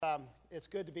It's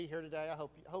good to be here today. I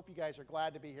hope you guys are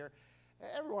glad to be here.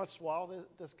 Every once in a while,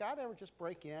 does God ever just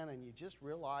break in and you just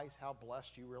realize how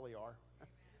blessed you really are?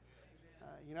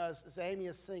 As Amy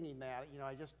is singing that,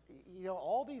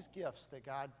 all these gifts that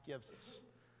God gives us,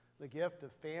 the gift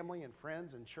of family and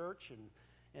friends and church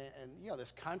and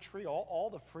this country, all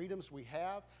the freedoms we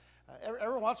have.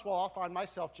 Every once in a while, I'll find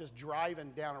myself just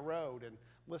driving down a road and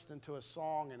listening to a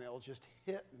song, and it'll just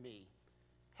hit me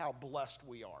how blessed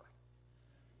we are.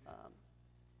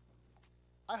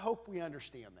 I hope we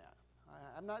understand that.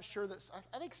 I'm not sure that,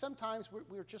 I think sometimes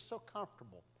we're just so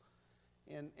comfortable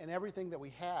in everything that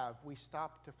we have, we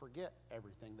stop to forget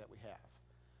everything that we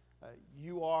have.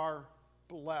 You are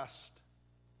blessed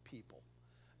people.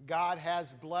 God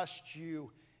has blessed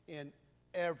you in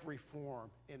every form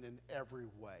and in every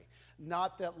way.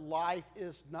 Not that life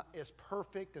is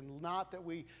perfect, and not that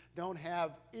we don't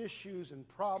have issues and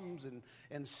problems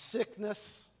and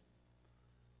sickness.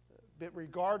 But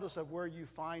regardless of where you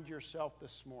find yourself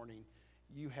this morning,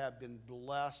 you have been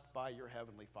blessed by your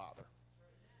Heavenly Father.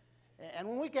 And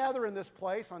when we gather in this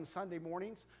place on Sunday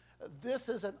mornings, this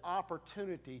is an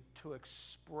opportunity to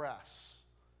express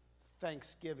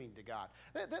thanksgiving to God.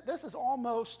 This is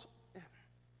almost,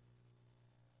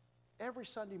 every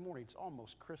Sunday morning, it's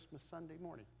almost Christmas Sunday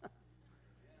morning.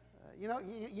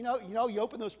 You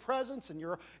open those presents and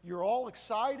you're all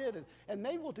excited, and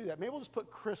maybe we'll do that. Maybe we'll just put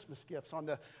Christmas gifts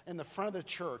in the front of the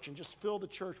church and just fill the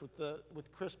church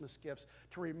with Christmas gifts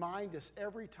to remind us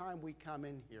every time we come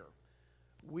in here,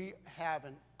 we have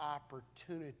an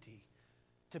opportunity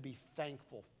to be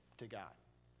thankful to God.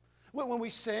 When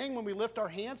we sing, when we lift our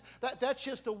hands, that's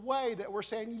just a way that we're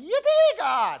saying, "Yippee,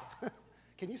 God!"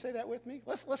 Can you say that with me?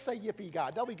 Let's say yippee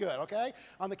God. That'll be good, okay?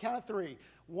 On the count of 3.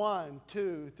 1,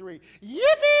 2, 3.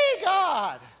 Yippee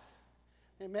God!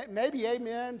 And maybe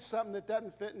amen, something that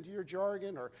doesn't fit into your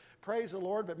jargon, or praise the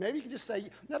Lord, but maybe you can just say,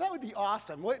 no, that would be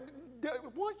awesome. Why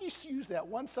don't you use that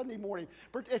one Sunday morning?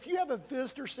 If you have a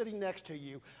visitor sitting next to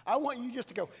you, I want you just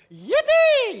to go,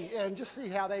 yippee! And just see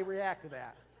how they react to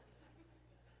that.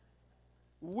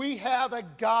 We have a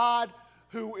God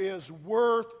who is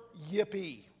worth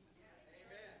yippee.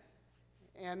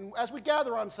 And as we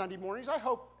gather on Sunday mornings, I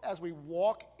hope as we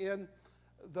walk in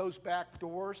those back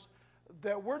doors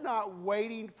that we're not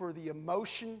waiting for the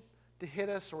emotion to hit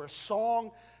us or a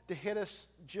song to hit us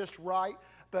just right,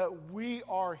 but we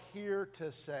are here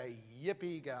to say,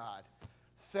 yippee God.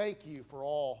 Thank you for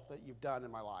all that you've done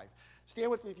in my life. Stand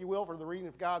with me, if you will, for the reading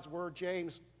of God's Word,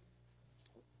 James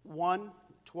 1,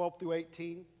 12 through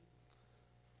 18.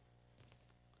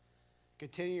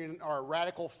 Continuing our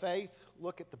radical faith,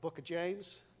 look at the book of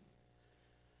James.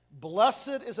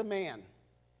 Blessed is a man,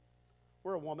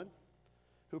 or a woman,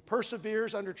 who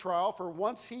perseveres under trial, for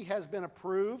once he has been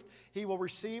approved, he will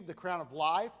receive the crown of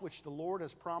life, which the Lord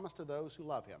has promised to those who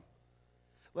love him.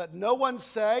 Let no one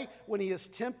say when he is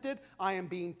tempted, I am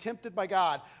being tempted by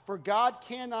God. For God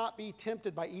cannot be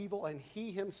tempted by evil, and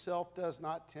he himself does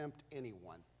not tempt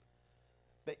anyone.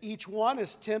 But each one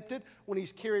is tempted when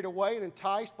he's carried away and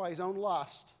enticed by his own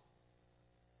lust.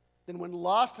 Then when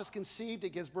lust has conceived, it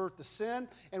gives birth to sin.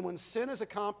 And when sin is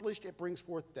accomplished, it brings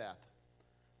forth death.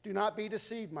 Do not be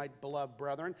deceived, my beloved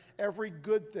brethren. Every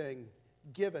good thing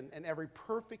given and every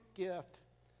perfect gift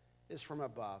is from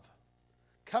above,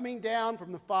 coming down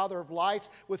from the Father of lights,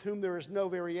 with whom there is no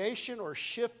variation or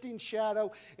shifting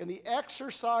shadow. In the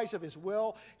exercise of his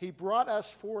will, he brought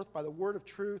us forth by the word of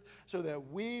truth, so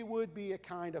that we would be a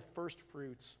kind of first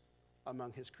fruits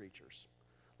among his creatures.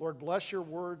 Lord, bless your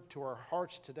word to our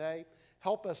hearts today.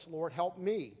 Help us, Lord, help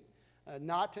me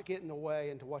not to get in the way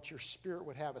into what your Spirit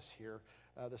would have us here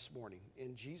this morning.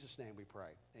 In Jesus' name we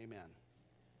pray. Amen.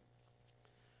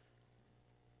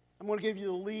 I'm going to give you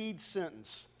the lead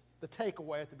sentence, the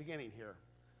takeaway at the beginning here.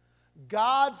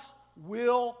 God's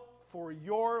will for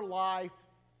your life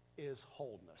is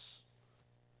wholeness.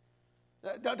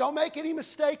 Don't make any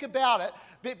mistake about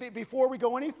it. Before we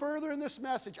go any further in this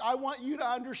message, I want you to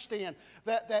understand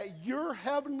that your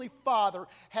Heavenly Father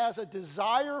has a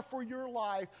desire for your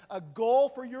life, a goal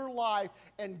for your life,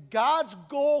 and God's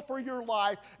goal for your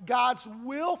life, God's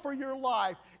will for your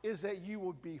life is that you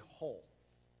would be whole.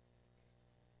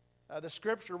 The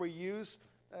scripture we use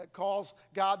calls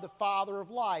God the Father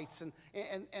of lights.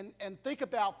 And think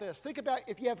about this. Think about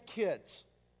if you have kids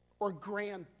or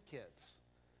grandkids.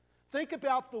 Think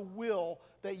about the will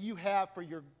that you have for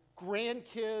your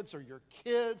grandkids or your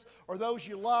kids or those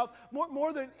you love.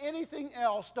 More than anything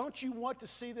else, don't you want to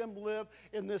see them live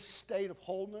in this state of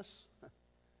wholeness?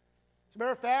 As a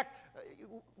matter of fact,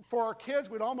 for our kids,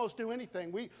 we'd almost do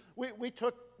anything. We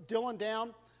took Dylan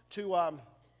down to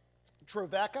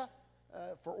Trevecca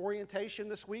for orientation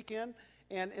this weekend.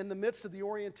 And in the midst of the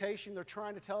orientation, they're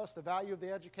trying to tell us the value of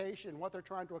the education and what they're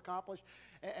trying to accomplish.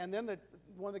 And then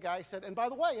one of the guys said, and by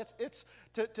the way, it's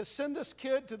to send this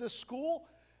kid to this school,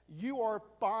 you are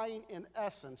buying, in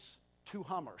essence, 2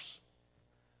 Hummers.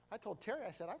 I told Terry,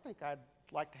 I said, I think I'd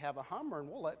like to have a Hummer, and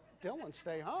we'll let Dylan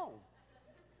stay home.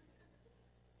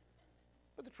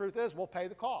 But the truth is, we'll pay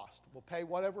the cost. We'll pay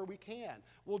whatever we can.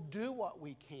 We'll do what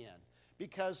we can.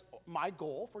 Because my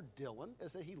goal for Dylan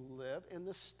is that he live in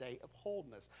this state of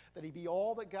wholeness, that he be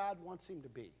all that God wants him to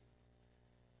be.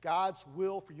 God's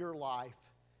will for your life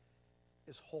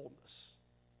is wholeness.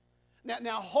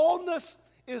 Now wholeness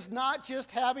is not just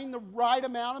having the right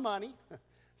amount of money.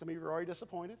 Some of you are already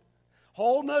disappointed.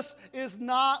 Wholeness is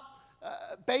not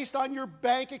based on your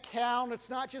bank account. It's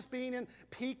not just being in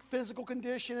peak physical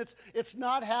condition. It's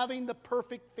not having the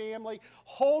perfect family.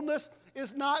 Wholeness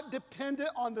is not dependent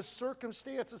on the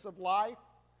circumstances of life.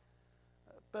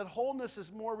 But wholeness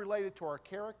is more related to our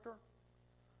character,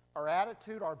 our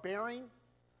attitude, our bearing,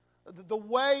 the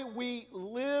way we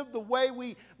live, the way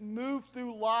we move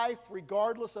through life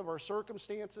regardless of our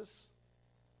circumstances.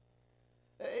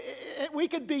 We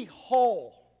could be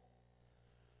whole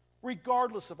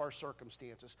regardless of our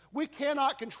circumstances. We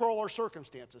cannot control our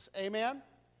circumstances. Amen?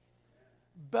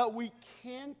 But we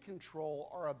can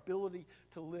control our ability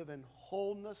to live in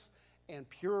wholeness and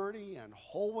purity and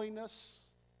holiness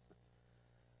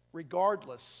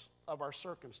regardless of our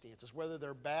circumstances, whether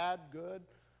they're bad, good,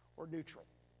 or neutral.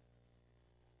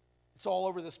 It's all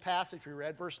over this passage we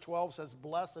read. Verse 12 says,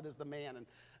 blessed is the man.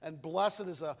 And blessed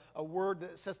is a word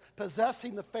that says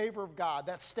possessing the favor of God,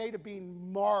 that state of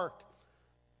being marked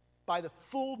by the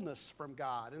fullness from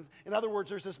God. In other words,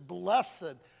 there's this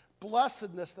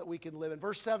blessedness that we can live in.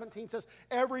 Verse 17 says,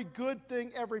 every good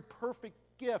thing, every perfect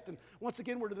gift. And once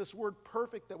again, we're to this word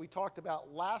perfect that we talked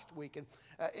about last week. And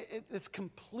it's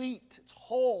complete, it's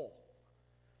whole.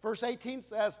 Verse 18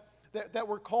 says that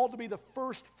we're called to be the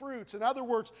first fruits. In other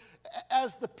words,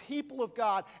 as the people of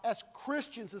God, as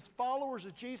Christians, as followers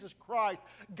of Jesus Christ,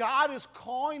 God is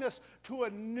calling us to a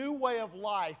new way of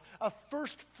life, a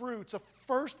first fruits, a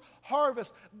first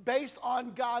harvest based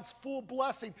on God's full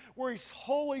blessing, where His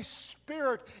Holy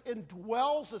Spirit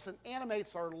indwells us and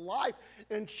animates our life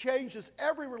and changes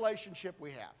every relationship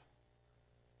we have.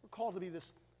 We're called to be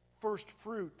this first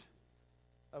fruit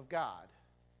of God.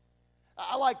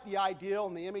 I like the ideal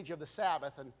and the image of the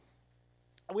Sabbath, and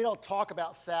we don't talk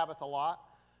about Sabbath a lot,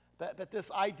 but this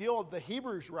ideal, the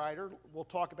Hebrews writer will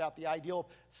talk about the ideal of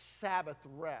Sabbath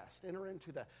rest. Enter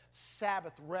into the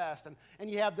Sabbath rest,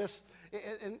 and you have this,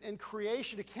 in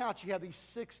creation accounts, you have these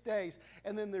 6 days,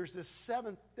 and then there's this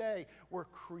 7th day where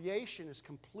creation is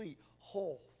complete,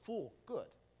 whole, full, good.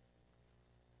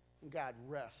 And God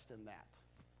rests in that.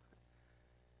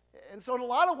 And so in a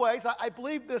lot of ways, I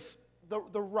believe this,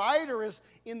 the writer is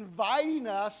inviting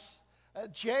us,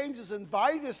 James is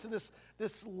inviting us to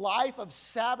this life of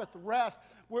Sabbath rest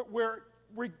where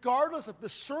regardless of the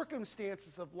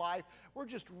circumstances of life, we're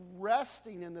just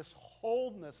resting in this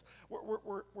wholeness.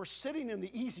 We're sitting in the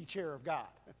easy chair of God.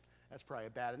 That's probably a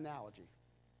bad analogy.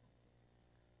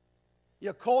 You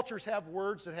know, cultures have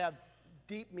words that have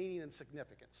deep meaning and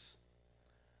significance.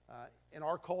 In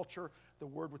our culture, the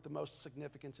word with the most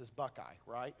significance is Buckeye,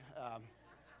 right?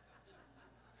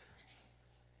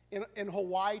 In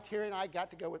Hawaii, Terry and I got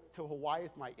to go to Hawaii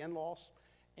with my in-laws,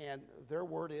 and their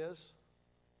word is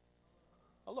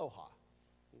aloha.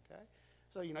 Okay?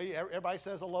 So, you know, everybody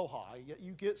says aloha.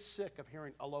 You get sick of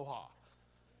hearing aloha.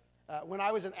 When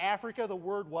I was in Africa, the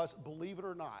word was, believe it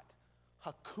or not,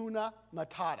 Hakuna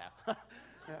Matata.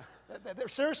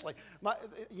 Seriously,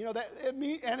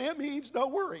 it means no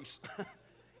worries.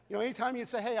 You know, anytime you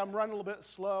say, hey, I'm running a little bit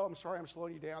slow, I'm sorry I'm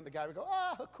slowing you down, the guy would go,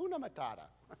 Hakuna Matata.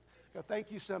 Go,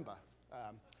 thank you, Simba.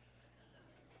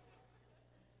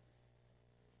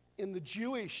 In the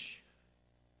Jewish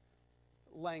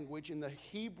language, in the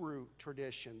Hebrew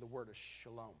tradition, the word is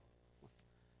shalom.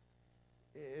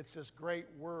 It's this great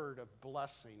word of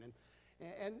blessing.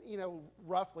 And you know,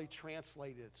 roughly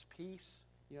translated, it's peace.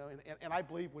 You know, and I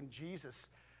believe when Jesus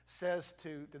says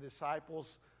to the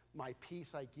disciples, my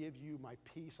peace I give you, my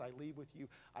peace I leave with you,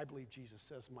 I believe Jesus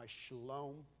says, my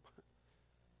shalom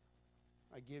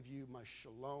I give you, my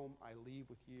shalom I leave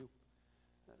with you.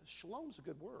 Shalom is a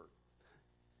good word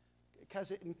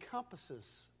because it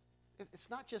encompasses, it's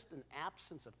not just an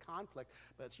absence of conflict,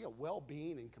 but it's, you know,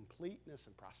 well-being and completeness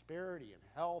and prosperity and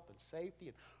health and safety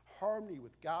and harmony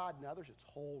with God and others. It's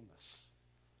wholeness.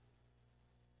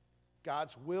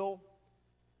 God's will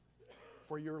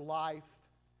for your life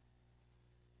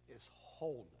is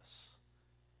wholeness,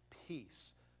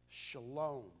 peace,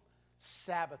 shalom,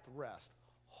 Sabbath rest,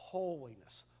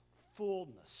 holiness,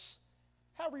 fullness,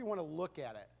 however you want to look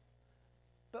at it.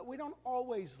 But we don't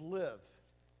always live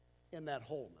in that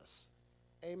wholeness.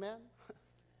 Amen?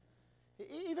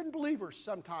 Even believers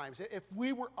sometimes, if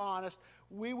we were honest,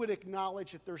 we would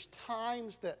acknowledge that there's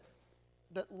times that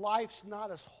life's not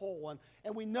as whole.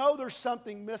 And we know there's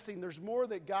something missing. There's more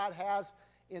that God has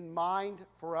in mind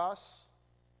for us.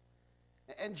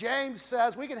 And James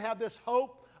says we can have this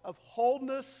hope of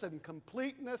wholeness and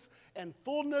completeness and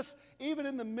fullness even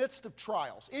in the midst of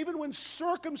trials. Even when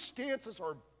circumstances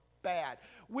are bad,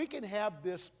 we can have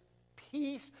this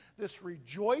peace, this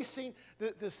rejoicing,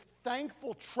 this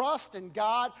thankful trust in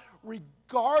God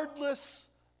regardless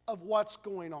of what's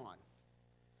going on.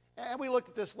 And we looked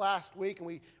at this last week, and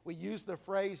we used the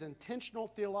phrase intentional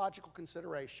theological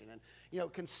consideration. And,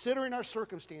 considering our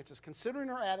circumstances, considering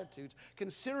our attitudes,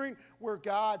 considering where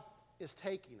God is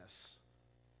taking us.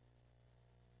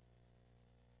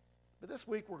 But this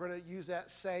week, we're going to use that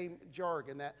same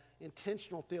jargon, that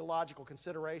intentional theological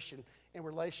consideration in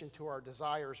relation to our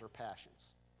desires or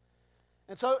passions.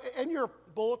 And so in your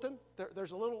bulletin,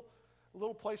 there's a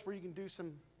little place where you can do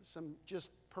some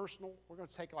just personal. We're going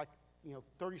to take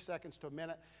 30 seconds to a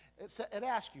minute. It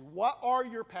asks you, what are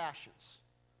your passions?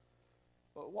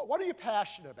 What are you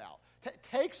passionate about?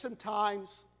 Take some time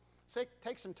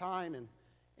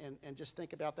and just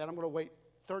think about that. I'm going to wait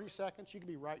 30 seconds. You can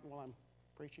be writing while I'm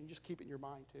preaching. Just keep it in your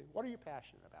mind too. What are you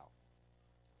passionate about?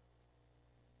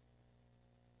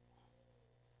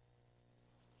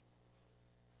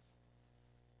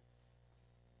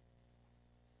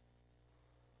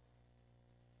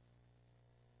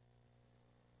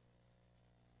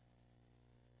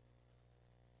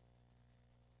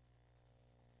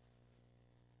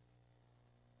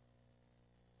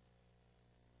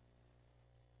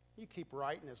 You keep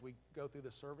writing as we go through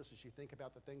the service, as you think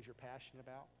about the things you're passionate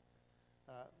about.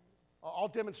 I'll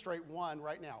demonstrate one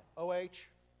right now. OH?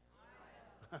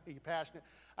 Are you passionate?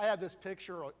 I have this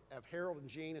picture of Harold and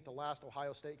Gene at the last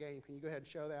Ohio State game. Can you go ahead and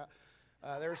show that?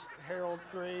 There's Harold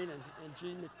Green and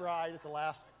Gene McBride at the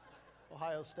last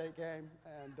Ohio State game.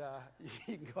 And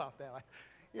you can go off that.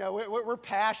 We're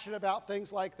passionate about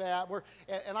things like that.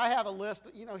 And I have a list.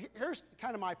 Here's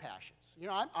kind of my passions.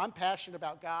 I'm passionate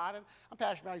about God, and I'm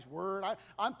passionate about His Word.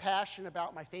 I'm passionate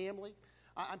about my family.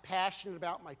 I'm passionate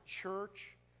about my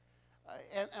church.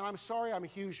 And I'm sorry I'm a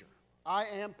Hoosier. I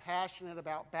am passionate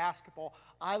about basketball.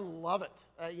 I love it.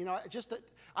 I just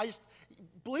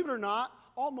believe it or not,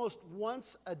 almost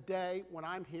once a day when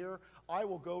I'm here, I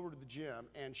will go over to the gym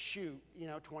and shoot,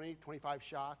 20, 25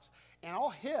 shots. And I'll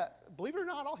hit, believe it or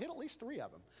not, I'll hit at least 3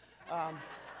 of them.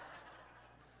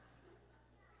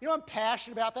 I'm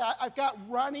passionate about that. I've got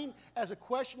running as a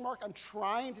question mark. I'm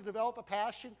trying to develop a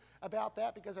passion about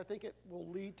that because I think it will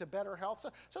lead to better health.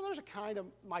 So there's a kind of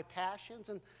my passions.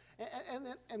 And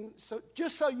so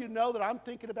just so you know that I'm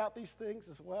thinking about these things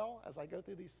as well as I go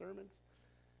through these sermons.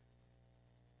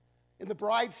 In the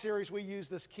Bride series, we use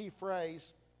this key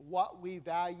phrase, what we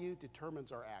value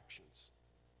determines our actions.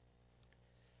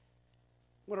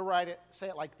 I'm going to say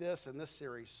it like this in this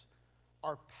series.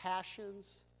 Our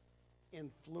passions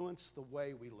influence the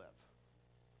way we live.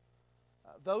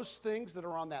 Those things that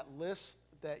are on that list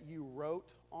that you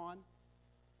wrote on,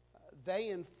 they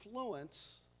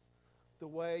influence the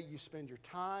way you spend your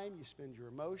time, you spend your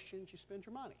emotions, you spend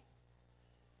your money.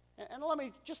 And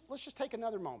let's just take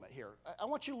another moment here. I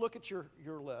want you to look at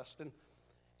your list, and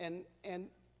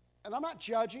I'm not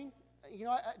judging.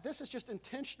 This is just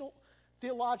intentional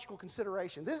theological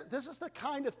consideration. This is the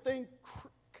kind of thing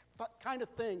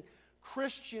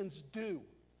Christians do.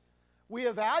 We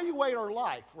evaluate our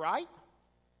life, right?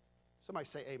 Somebody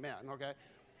say amen, okay?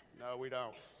 No, we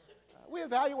don't. We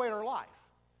evaluate our life.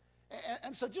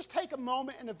 And so just take a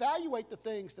moment and evaluate the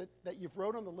things that you've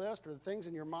wrote on the list or the things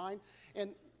in your mind.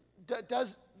 And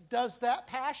does that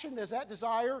passion, does that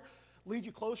desire lead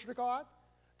you closer to God?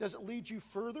 Does it lead you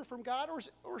further from God,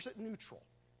 or is it neutral?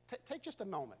 Take just a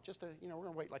moment. We're going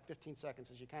to wait like 15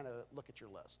 seconds as you kind of look at your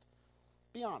list.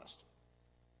 Be honest.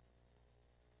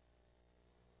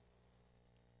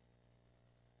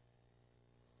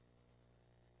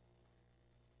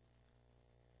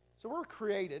 So we're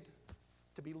created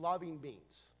to be loving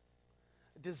beings.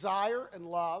 Desire and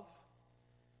love,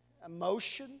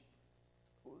 emotion,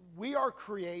 we're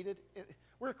created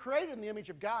in the image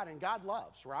of God, and God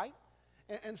loves, right?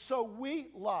 And so we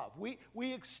love.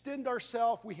 We extend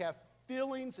ourselves. We have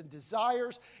feelings and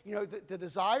desires. The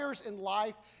desires in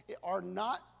life are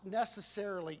not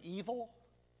necessarily evil.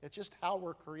 It's just how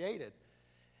we're created.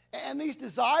 And these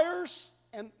desires,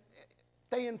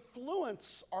 they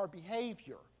influence our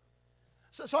behavior.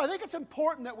 So I think it's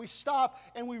important that we stop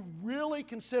and we really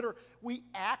consider, we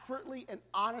accurately and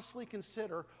honestly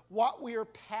consider what we are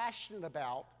passionate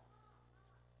about,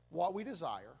 what we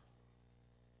desire,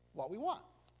 what we want.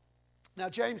 Now,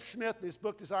 James Smith, in his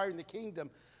book, Desiring the Kingdom,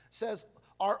 says,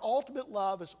 our ultimate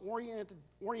love is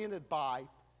oriented by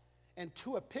and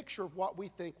to a picture of what we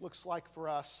think looks like for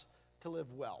us to live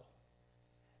well.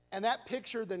 And that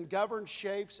picture then governs,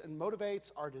 shapes, and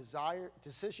motivates our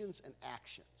decisions and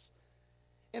actions.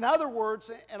 In other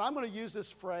words, and I'm going to use this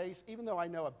phrase, even though I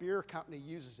know a beer company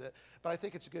uses it, but I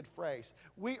think it's a good phrase.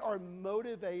 We are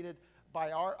motivated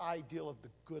by our ideal of the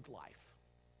good life.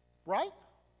 Right?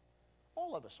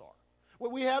 All of us are.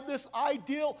 We have this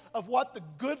ideal of what the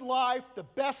good life, the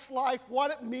best life,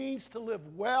 what it means to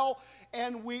live well,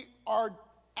 and our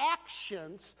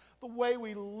actions, the way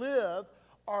we live,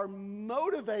 are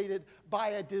motivated by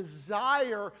a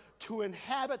desire to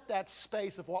inhabit that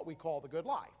space of what we call the good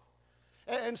life.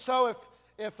 And so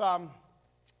if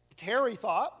Terry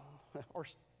thought, or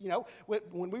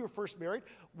when we were first married,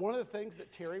 one of the things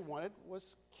that Terry wanted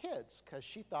was kids, because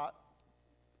she thought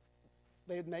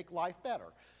they'd make life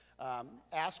better.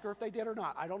 Ask her if they did or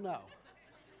not, I don't know.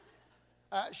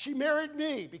 She married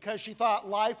me because she thought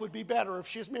life would be better if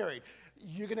she's married.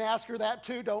 You can ask her that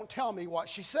too, don't tell me what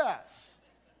she says.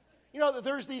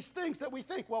 There's these things that we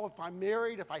think, well, if I'm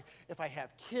married, if I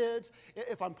have kids,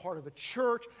 if I'm part of a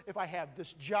church, if I have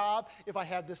this job, if I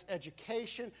have this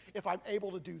education, if I'm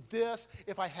able to do this,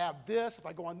 if I have this, if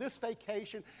I go on this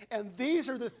vacation. And these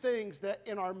are the things that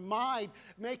in our mind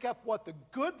make up what the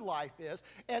good life is.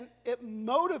 And it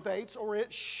motivates, or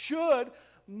it should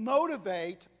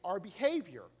motivate, our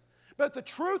behavior. But the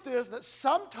truth is that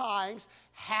sometimes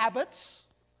habits,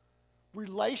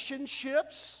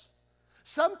 relationships,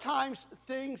 sometimes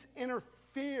things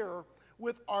interfere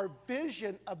with our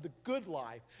vision of the good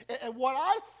life. And what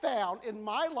I've found in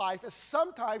my life is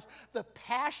sometimes the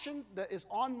passion that is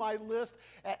on my list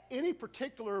at any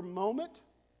particular moment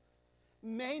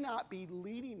may not be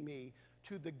leading me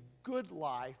to the good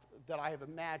life that I have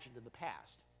imagined in the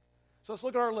past. So let's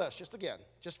look at our list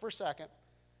just for a second,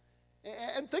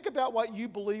 and think about what you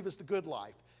believe is the good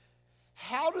life.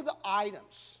 How do the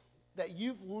items that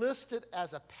you've listed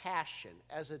as a passion,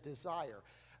 as a desire,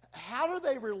 how do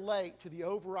they relate to the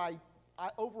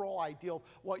overall ideal of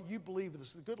what you believe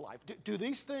is the good life? Do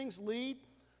these things lead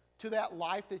to that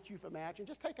life that you've imagined?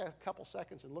 Just take a couple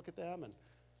seconds and look at them. And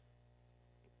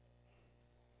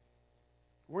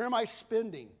where am I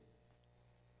spending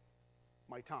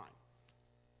my time?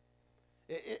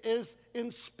 Is in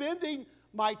spending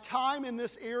my time in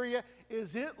this area,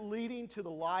 is it leading to the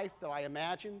life that I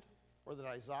imagined or that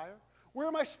I desire? Where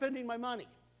am I spending my money?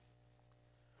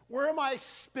 Where am I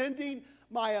spending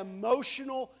my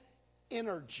emotional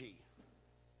energy?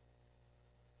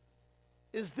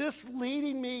 Is this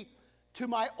leading me to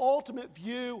my ultimate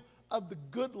view of the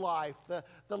good life,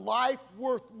 the life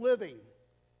worth living?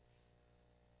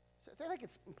 So I think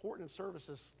it's important in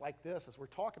services like this, as we're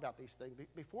talking about these things,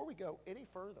 before we go any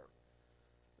further,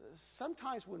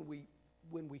 sometimes when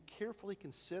we carefully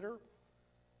consider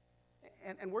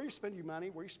and where you spend your money,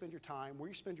 where you spend your time, where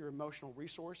you spend your emotional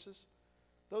resources,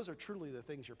 those are truly the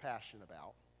things you're passionate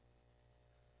about.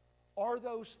 Are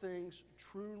those things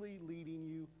truly leading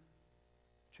you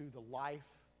to the life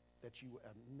that you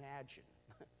imagine?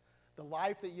 The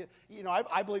life that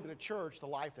I believe in a church, the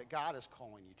life that God is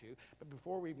calling you to. But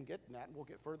before we even get to that, and we'll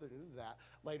get further into that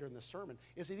later in the sermon,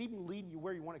 is it even leading you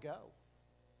where you want to go?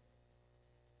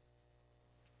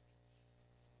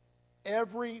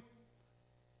 Every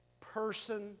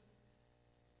person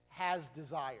has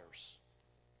desires.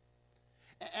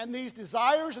 And these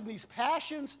desires and these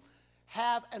passions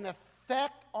have an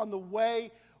effect on the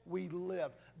way we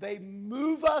live. They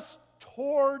move us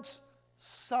towards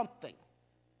something.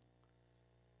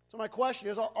 So my question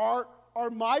is, are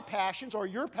my passions, or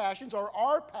your passions, or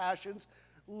our passions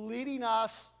leading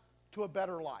us to a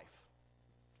better life?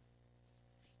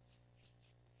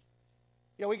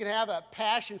 We can have a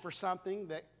passion for something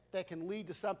that can lead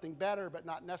to something better, but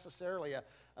not necessarily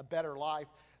a better life.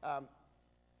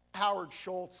 Howard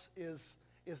Schultz is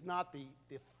not the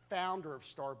founder of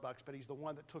Starbucks, but he's the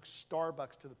one that took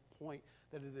Starbucks to the point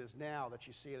that it is now, that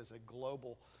you see it as a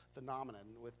global phenomenon.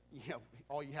 With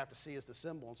all you have to see is the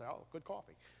symbol and say, oh, good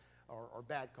coffee, or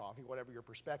bad coffee, whatever your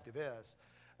perspective is.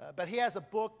 But he has a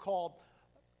book called,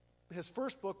 his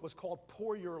first book was called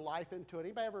Pour Your Life Into It.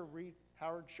 Anybody ever read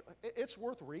Howard Schultz? It's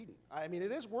worth reading. I mean,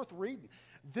 it is worth reading.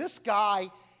 This guy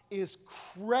is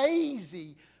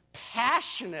crazy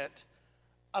passionate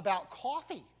about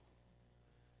coffee.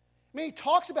 I mean, he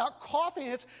talks about coffee,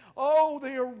 and it's, oh,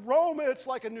 the aroma, it's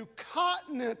like a new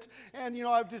continent. And,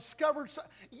 I've discovered,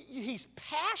 he's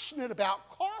passionate about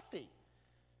coffee.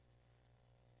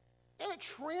 And it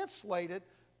translated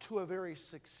to a very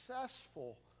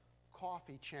successful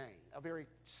coffee chain, a very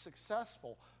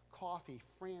successful coffee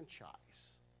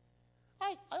franchise.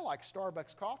 I like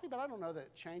Starbucks coffee, but I don't know that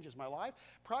it changes my life.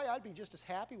 Probably I'd be just as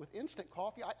happy with instant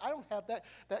coffee. I don't have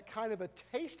that kind of a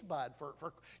taste bud for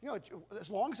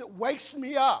as long as it wakes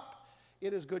me up,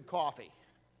 it is good coffee.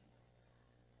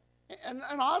 And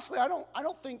honestly, I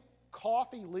don't think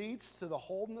coffee leads to the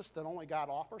wholeness that only God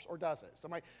offers, or does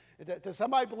it? Does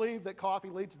somebody believe that coffee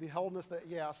leads to the wholeness that,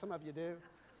 yeah, some of you do?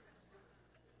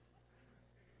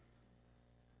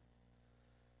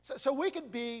 So we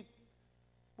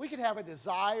could have a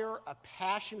desire, a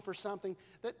passion for something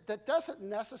that doesn't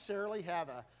necessarily have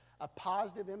a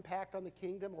positive impact on the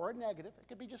kingdom or a negative. It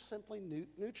could be just simply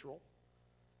neutral.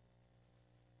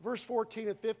 Verse 14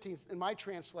 and 15 in my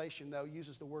translation, though,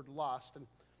 uses the word lust.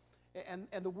 And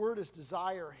the word is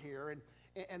desire here.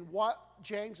 And what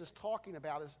James is talking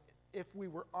about is, if we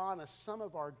were honest, some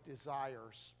of our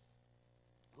desires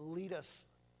lead us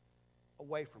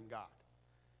away from God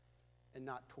and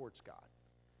not towards God.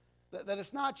 That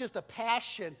it's not just a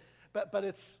passion, but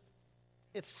it's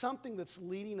something that's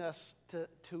leading us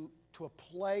to a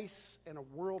place and a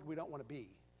world we don't want to be.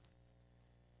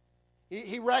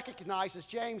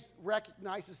 James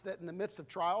recognizes that in the midst of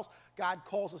trials, God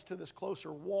calls us to this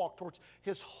closer walk towards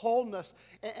His wholeness.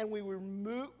 And when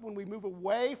we move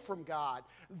away from God,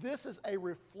 this is a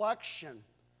reflection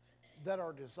that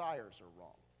our desires are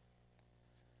wrong.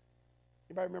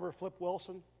 Anybody remember Flip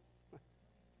Wilson?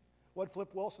 What'd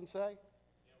Flip Wilson say?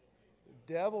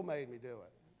 The devil made me do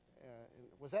it.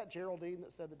 Was that Geraldine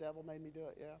that said the devil made me do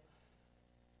it? Yeah.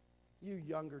 You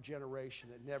younger generation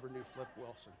that never knew Flip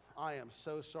Wilson, I am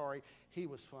so sorry. He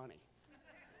was funny.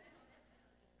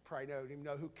 Probably don't even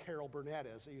know who Carol Burnett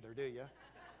is either, do you?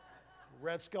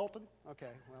 Red Skelton? Okay,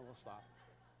 well, we'll stop.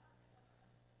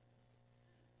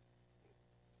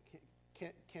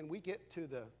 Can we get to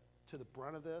the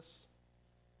brunt of this?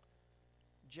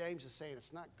 James is saying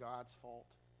it's not God's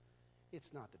fault.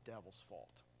 It's not the devil's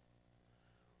fault.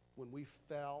 When we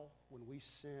fell, when we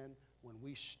sin, when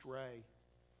we stray,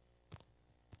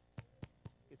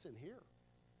 it's in here.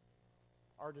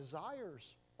 Our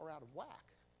desires are out of whack.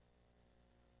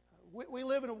 We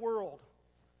live in a world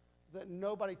that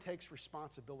nobody takes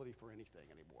responsibility for anything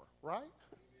anymore, right?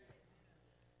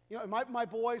 My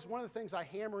boys, one of the things I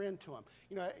hammer into them,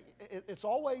 it's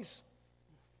always,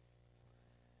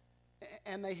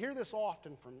 and they hear this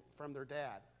often from their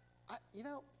dad,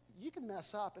 you can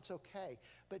mess up, it's okay,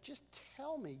 but just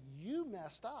tell me you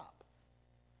messed up.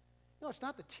 It's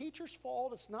not the teacher's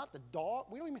fault. It's not the dog.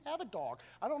 We don't even have a dog.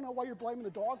 I don't know why you're blaming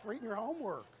the dog for eating your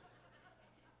homework.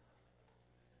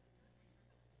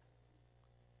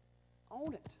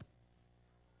 Own it.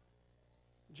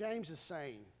 James is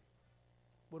saying,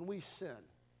 when we sin,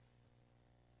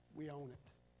 we own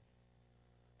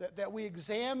it. That we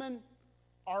examine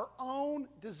our own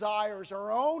desires,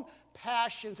 our own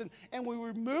passions, and we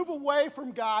move away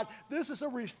from God. This is a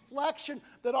reflection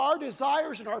that our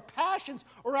desires and our passions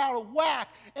are out of whack,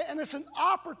 and it's an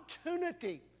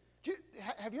opportunity.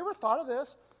 Have you ever thought of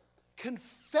this?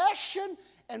 Confession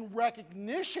and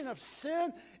recognition of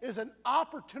sin is an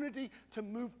opportunity to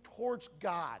move towards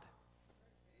God.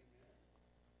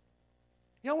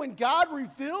 When God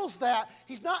reveals that,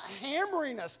 He's not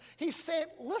hammering us. He's saying,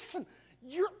 listen,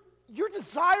 your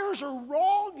desires are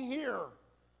wrong here.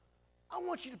 I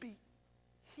want you to be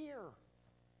here.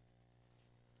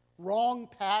 Wrong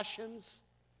passions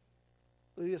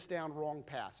lead us down wrong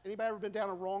paths. Anybody ever been down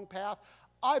a wrong path?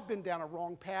 I've been down a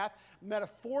wrong path.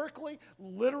 Metaphorically,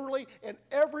 literally, in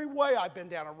every way I've been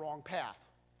down a wrong path.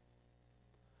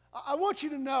 I want you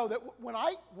to know that when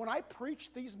I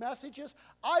preach these messages,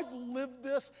 I've lived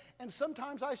this, and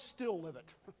sometimes I still live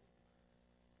it.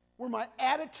 Where my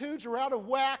attitudes are out of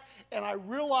whack, and I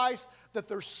realize that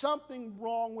there's something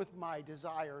wrong with my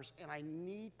desires, and I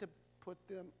need to put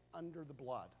them under the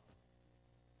blood.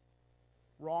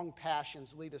 Wrong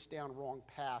passions lead us down wrong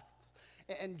paths.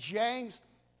 And James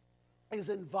is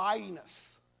inviting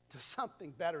us to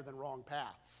something better than wrong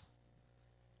paths.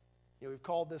 We've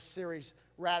called this series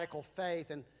Radical Faith,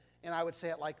 and I would say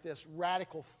it like this: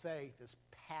 radical faith is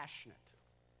passionate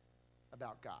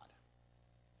about God.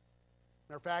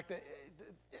 Matter of fact,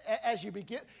 as you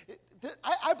begin,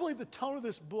 I believe the tone of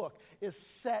this book is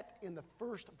set in the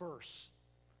first verse.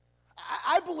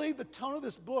 I believe the tone of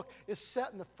this book is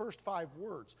set in the first 5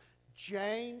 words.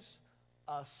 James,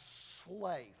 a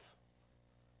slave.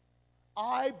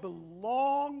 I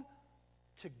belong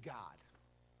to God.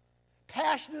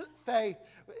 Passionate faith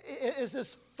is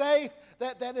this faith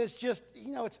that is just,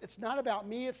 it's not about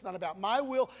me, it's not about my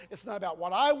will, it's not about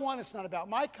what I want, it's not about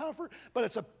my comfort, but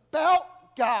it's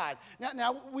about God.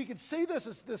 Now we can see this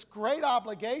as this great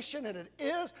obligation, and it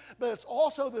is, but it's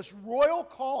also this royal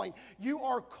calling. You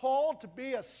are called to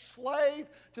be a slave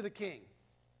to the King.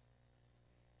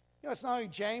 It's not only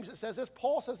James that says this,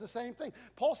 Paul says the same thing.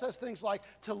 Paul says things like,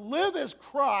 to live is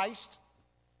Christ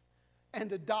and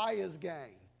to die is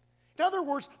gain. In other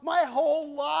words, my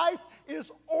whole life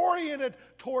is oriented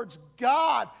towards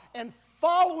God and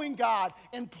following God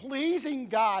and pleasing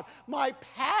God. My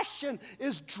passion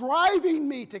is driving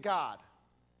me to God.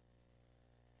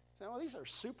 So, well, these are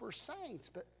super saints,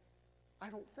 but I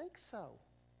don't think so.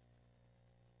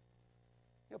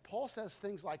 Paul says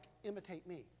things like, imitate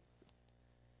me.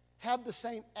 Have the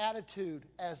same attitude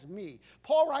as me.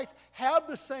 Paul writes, have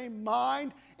the same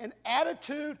mind and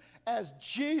attitude as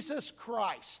Jesus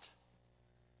Christ.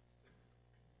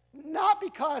 Not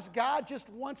because God just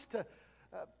wants to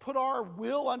put our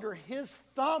will under His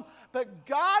thumb, but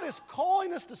God is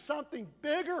calling us to something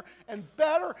bigger and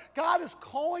better. God is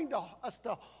calling us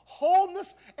to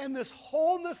wholeness, and this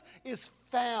wholeness is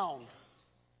found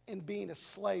in being a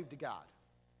slave to God.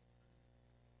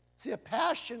 See, a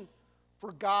passion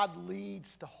for God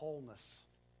leads to wholeness.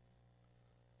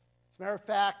 As a matter of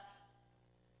fact,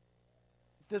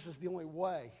 this is the only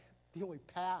way, the only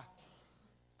path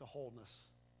to wholeness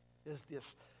is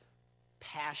this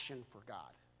passion for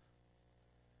God.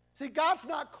 See, God's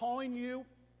not calling you,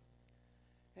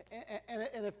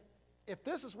 and if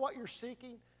this is what you're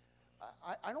seeking,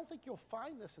 I don't think you'll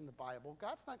find this in the Bible.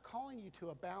 God's not calling you to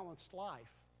a balanced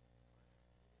life.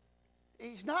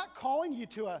 He's not calling you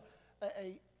to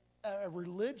a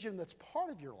religion that's part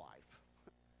of your life.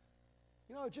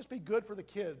 It'd just be good for the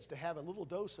kids to have a little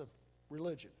dose of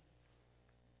religion.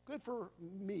 Good for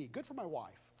me, good for my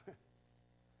wife.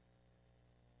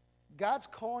 God's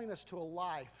calling us to a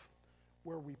life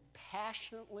where we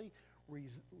passionately,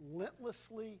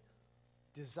 relentlessly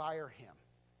desire Him.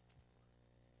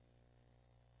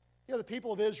 The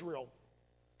people of Israel,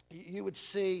 you would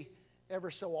see ever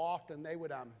so often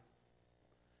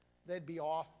they'd be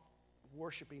off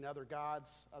worshiping other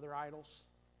gods, other idols.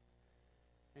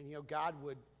 And God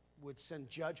would send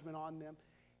judgment on them.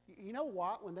 You know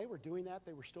what? When they were doing that,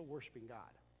 they were still worshiping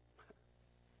God.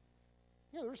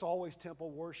 There's always temple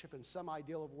worship and some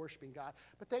ideal of worshiping God,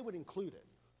 but they would include it.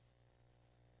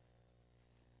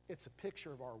 It's a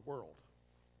picture of our world.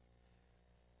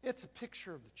 It's a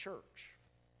picture of the church.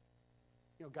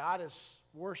 God is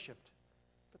worshiped,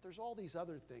 but there's all these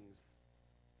other things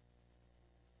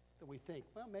that we think,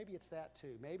 well, maybe it's that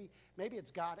too. Maybe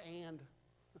it's God and.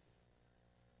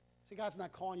 See, God's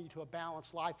not calling you to a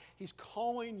balanced life. He's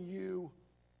calling you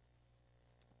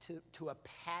to a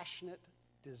passionate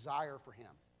desire for Him.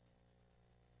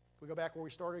 If we go back where we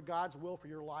started, God's will for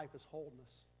your life is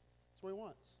wholeness. That's what He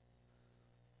wants.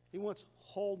 He wants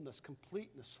wholeness,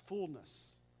 completeness,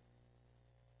 fullness.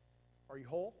 Are you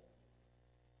whole?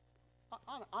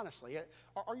 Honestly,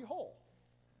 are you whole?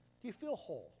 Do you feel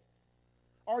whole?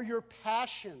 Are your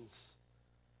passions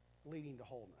leading to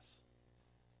wholeness,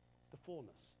 to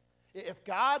fullness? If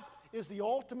God is the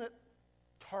ultimate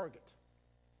target,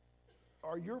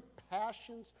 are your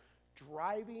passions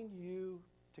driving you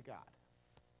to God?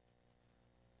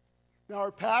 Now,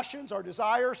 our passions, our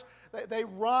desires, they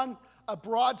run a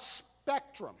broad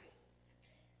spectrum.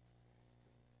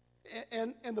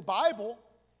 In the Bible,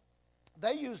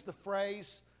 they use the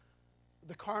phrase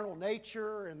the carnal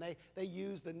nature, and they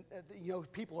use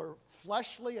people are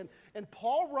fleshly, and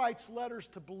Paul writes letters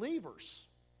to believers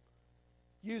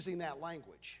using that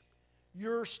language.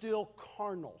 You're still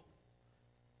carnal.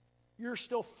 You're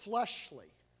still fleshly.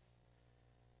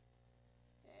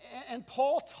 And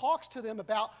Paul talks to them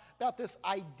about this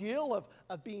ideal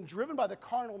of being driven by the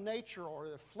carnal nature or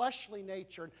the fleshly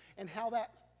nature, and how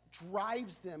that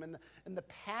drives them, and the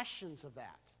passions of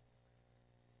that.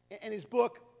 In his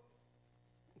book,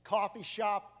 Coffee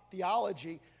Shop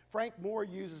Theology, Frank Moore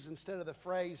uses, instead of the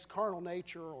phrase carnal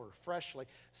nature or fleshly,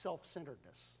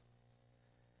 self-centeredness.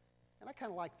 And I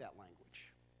kind of like that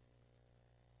language.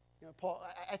 Paul,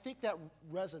 I think that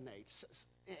resonates.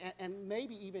 And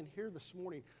maybe even here this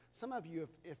morning, some of you,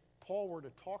 if Paul were to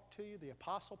talk to you, the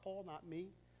Apostle Paul, not me,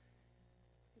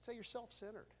 he'd say you're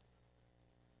self-centered.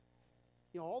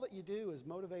 All that you do is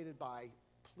motivated by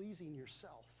pleasing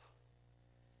yourself.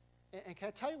 And can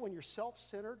I tell you, when you're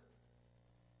self-centered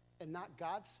and not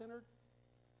God-centered,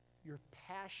 your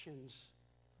passions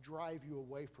drive you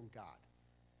away from God.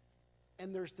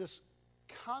 And there's this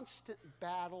constant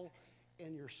battle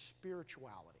in your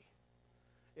spirituality.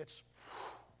 It's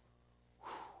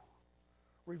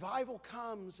revival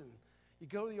comes and you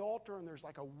go to the altar and there's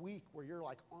like a week where you're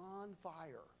like on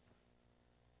fire.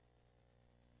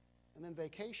 And then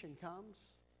vacation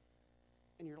comes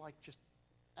and you're like just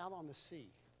out on the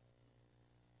sea.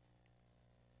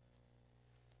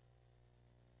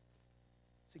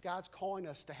 See, God's calling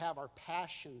us to have our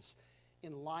passions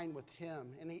in line with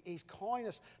Him. And He's calling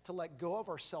us to let go of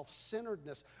our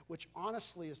self-centeredness, which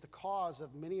honestly is the cause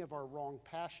of many of our wrong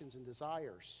passions and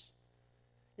desires.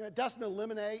 It doesn't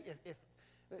eliminate, if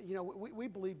we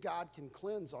believe God can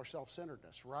cleanse our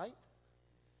self-centeredness, right?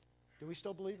 Do we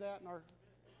still believe that in our...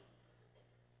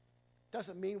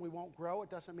 Doesn't mean we won't grow. It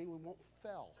doesn't mean we won't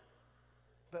fail.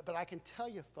 But I can tell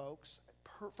you, folks,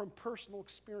 from personal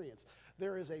experience,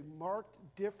 there is a marked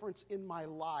difference in my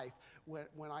life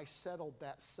when I settled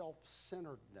that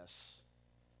self-centeredness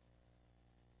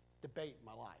debate in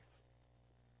my life.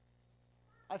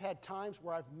 I've had times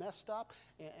where I've messed up,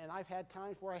 and I've had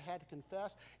times where I had to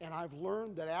confess, and I've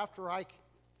learned that after I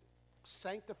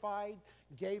sanctified,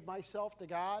 gave myself to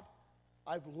God,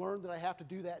 I've learned that I have to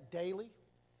do that daily.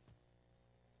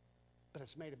 But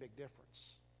it's made a big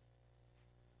difference.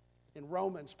 In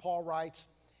Romans, Paul writes,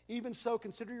 "Even so,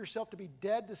 consider yourself to be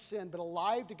dead to sin, but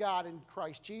alive to God in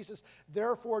Christ Jesus.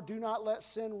 Therefore, do not let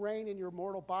sin reign in your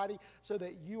mortal body, so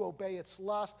that you obey its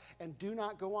lust, and do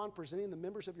not go on presenting the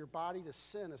members of your body to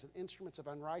sin as instruments of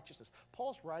unrighteousness."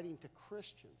 Paul's writing to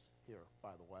Christians here,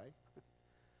 by the way.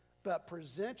 "But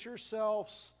present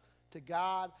yourselves to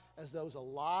God as those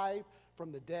alive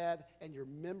from the dead, and your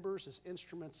members as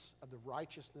instruments of the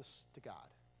righteousness to God."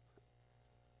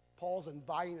 Paul's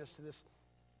inviting us to this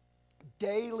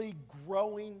daily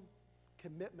growing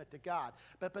commitment to God.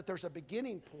 But there's a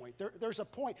beginning point. There's a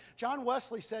point. John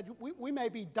Wesley said, we may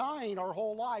be dying our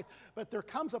whole life, but there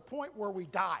comes a point where we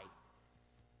die.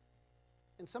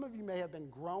 And some of you may have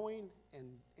been growing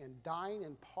and dying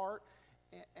in part.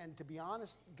 And to be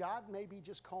honest, God may be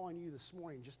just calling you this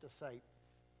morning just to say,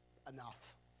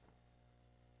 enough.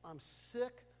 I'm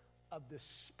sick of this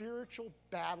spiritual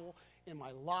battle in my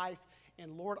life.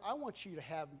 And Lord, I want you to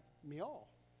have me all.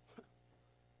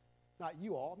 Not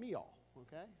you all, me all,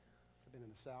 okay? I've been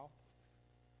in the South.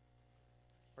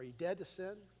 Are you dead to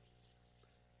sin?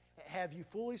 Have you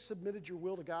fully submitted your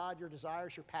will to God, your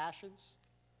desires, your passions?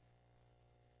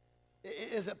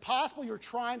 Is it possible you're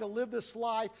trying to live this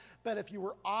life, but if you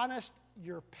were honest,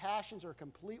 your passions are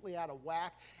completely out of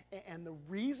whack? And the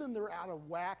reason they're out of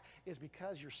whack is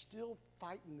because you're still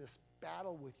fighting this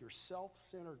battle with your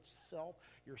self-centered self,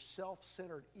 your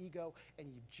self-centered ego,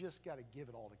 and you've just got to give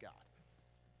it all to God.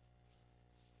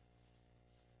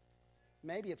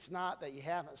 Maybe it's not that you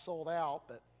haven't sold out,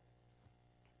 but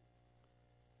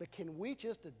can we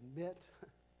just admit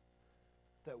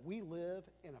that we live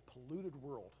in a polluted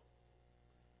world?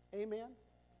 Amen?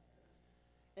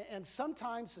 And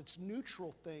sometimes it's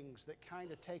neutral things that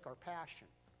kind of take our passion.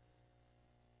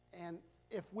 And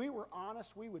if we were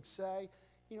honest, we would say,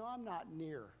 I'm not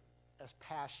near as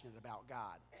passionate about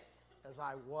God as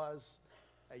I was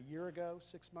a year ago,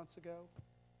 6 months ago.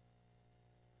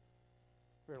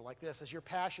 We're like this: has your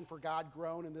passion for God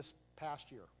grown in this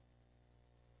past year?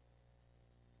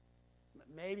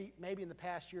 Maybe in the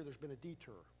past year there's been a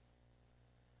detour.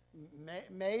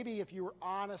 Maybe if you were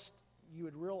honest, you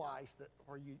would realize that,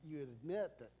 or you would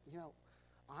admit that,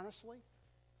 honestly,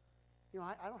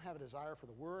 I don't have a desire for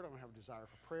the Word. I don't have a desire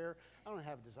for prayer. I don't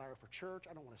have a desire for church.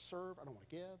 I don't want to serve. I don't want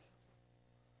to give.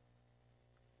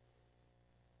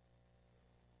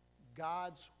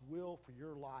 God's will for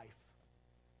your life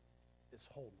is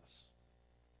wholeness.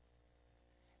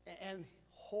 And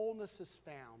wholeness is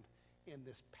found in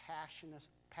this passionate,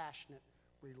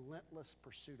 relentless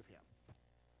pursuit of Him.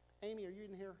 Amy, are you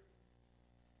in here?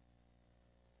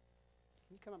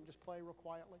 Can you come up and just play real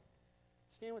quietly?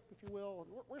 Stand with me if you will.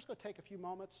 We're just going to take a few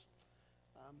moments.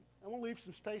 And we'll leave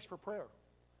some space for prayer.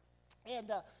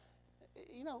 And,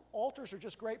 altars are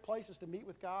just great places to meet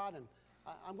with God. And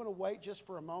I'm going to wait just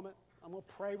for a moment. I'm going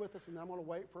to pray with us, and then I'm going to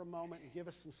wait for a moment and give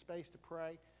us some space to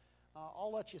pray.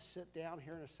 I'll let you sit down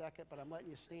here in a second, but I'm letting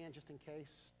you stand just in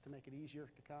case to make it easier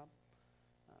to come.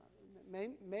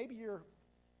 Maybe you're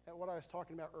at what I was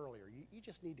talking about earlier. You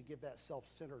just need to give that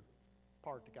self-centered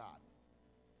part to God.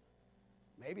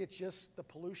 Maybe it's just the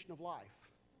pollution of life.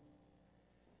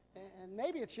 And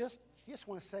maybe it's just, you just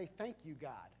want to say, thank you,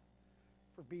 God,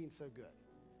 for being so good.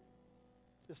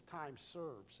 This time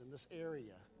serves, and this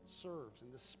area serves,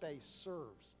 and this space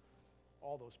serves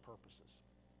all those purposes.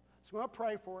 So I'm going to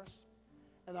pray for us,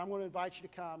 and then I'm going to invite you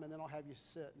to come, and then I'll have you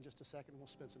sit in just a second, and we'll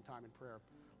spend some time in prayer.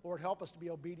 Lord, help us to be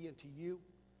obedient to you.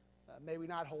 May we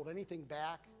not hold anything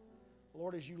back.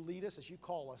 Lord, as you lead us, as you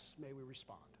call us, may we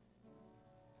respond.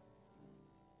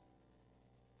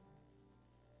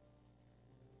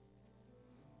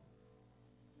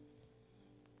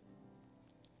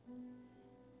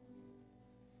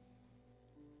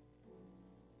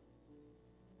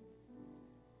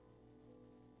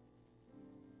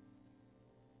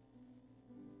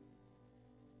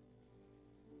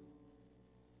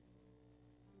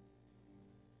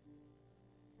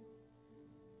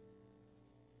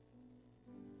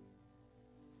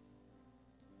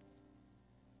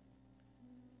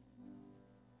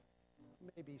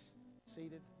 May be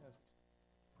seated as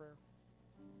prayer.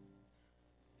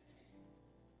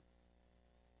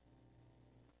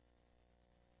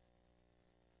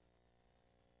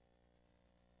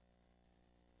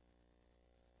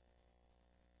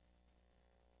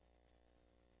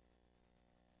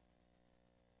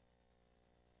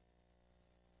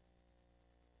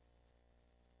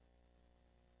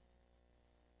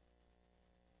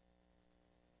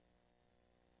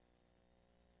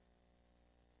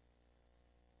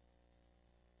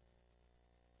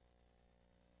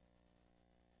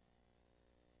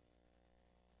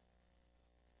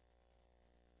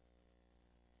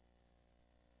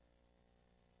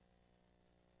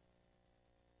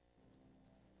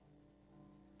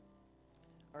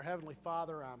 Our Heavenly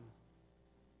Father,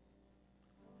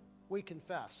 we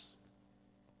confess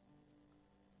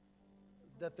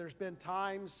that there's been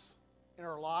times in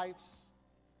our lives,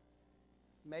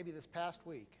 maybe this past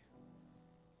week,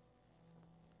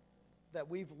 that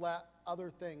we've let other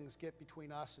things get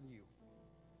between us and you.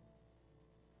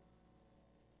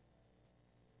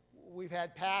 We've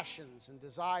had passions and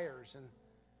desires, and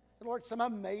Lord, some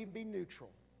of them may be neutral.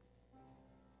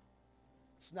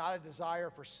 It's not a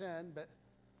desire for sin, but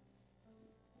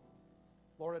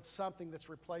Lord, it's something that's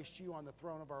replaced you on the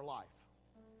throne of our life.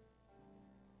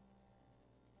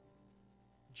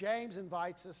 James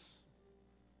invites us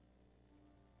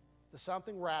to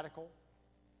something radical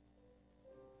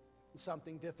and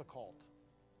something difficult,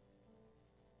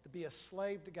 to be a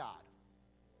slave to God.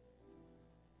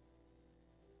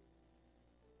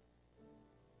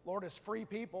 Lord, as free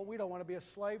people, we don't want to be a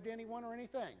slave to anyone or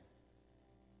anything.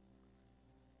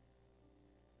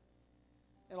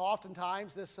 And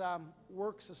oftentimes this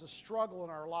works as a struggle in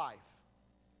our life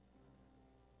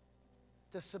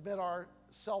to submit our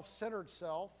self-centered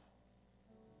self,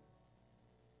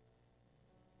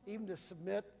 even to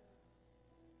submit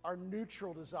our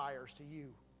neutral desires to you.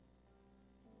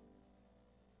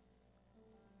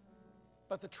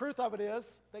 But the truth of it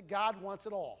is that God wants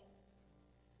it all.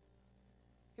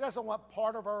 He doesn't want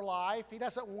part of our life. He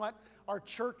doesn't want our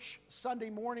church Sunday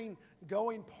morning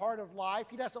going part of life.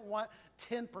 He doesn't want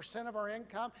 10% of our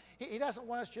income. He doesn't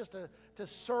want us just to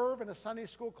serve in a Sunday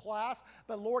school class.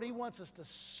 But Lord, He wants us to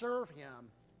serve Him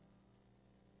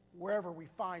wherever we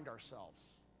find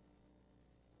ourselves.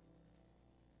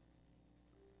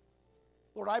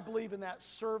 Lord, I believe in that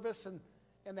service and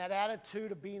that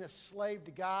attitude of being a slave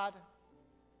to God.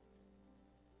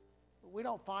 We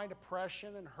don't find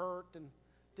oppression and hurt and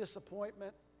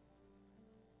disappointment.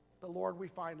 But Lord, we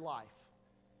find life,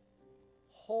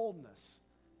 wholeness,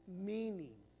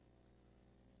 meaning,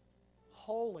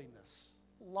 holiness,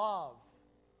 love,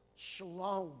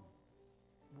 shalom,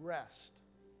 rest.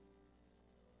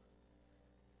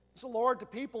 So Lord, to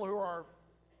people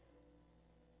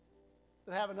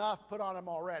that have enough put on them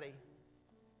already,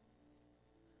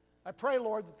 I pray,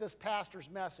 Lord, that this pastor's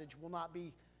message will not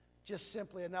be just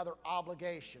simply another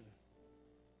obligation.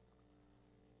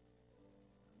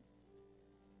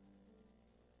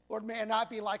 Lord, may it not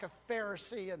be like a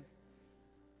Pharisee and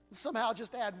somehow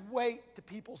just add weight to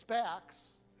people's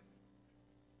backs.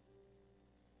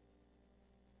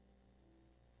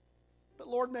 But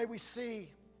Lord, may we see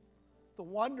the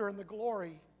wonder and the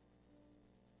glory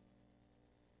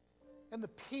and the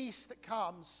peace that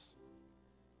comes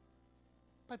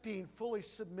by being fully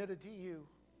submitted to you,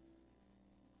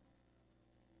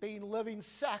 being living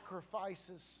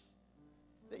sacrifices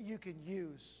that you can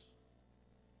use.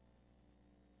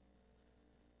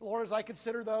 Lord, as I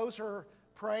consider those who are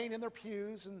praying in their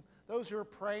pews and those who are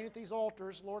praying at these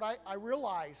altars, Lord, I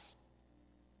realize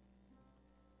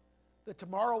that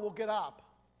tomorrow we'll get up.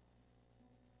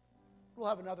 We'll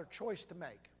have another choice to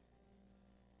make.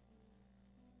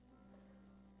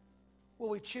 Will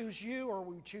we choose you or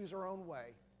will we choose our own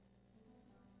way?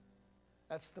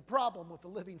 That's the problem with the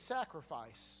living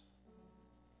sacrifice.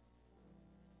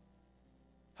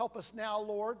 Help us now,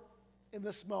 Lord, in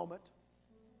this moment,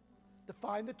 to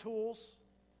find the tools,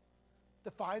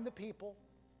 to find the people,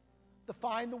 to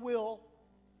find the will,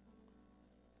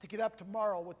 to get up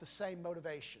tomorrow with the same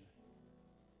motivation,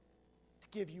 to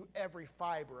give you every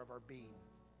fiber of our being,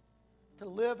 to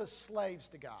live as slaves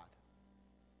to God.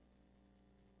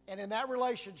 And in that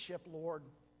relationship, Lord,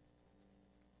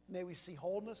 may we see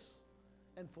wholeness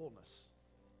and fullness.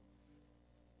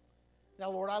 Now,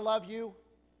 Lord, I love you.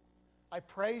 I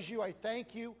praise you. I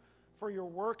thank you for your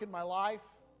work in my life.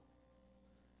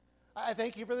 I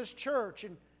thank you for this church.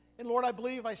 And Lord, I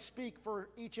believe I speak for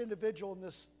each individual in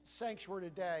this sanctuary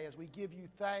today as we give you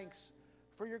thanks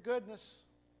for your goodness.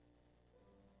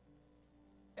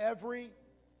 Every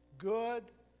good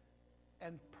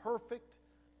and perfect,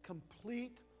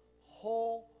 complete,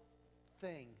 whole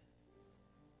thing.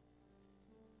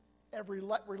 Every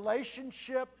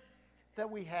relationship that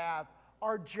we have,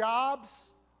 our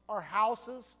jobs, our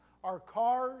houses, our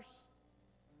cars,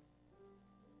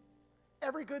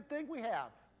 every good thing we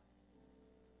have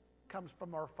comes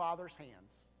from our Father's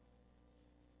hands.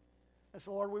 And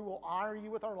so, Lord, we will honor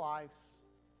you with our lives.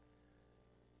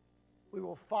 We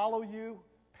will follow you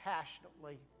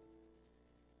passionately.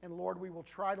 And, Lord, we will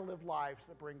try to live lives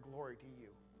that bring glory to you.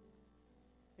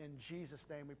 In Jesus'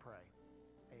 name we pray.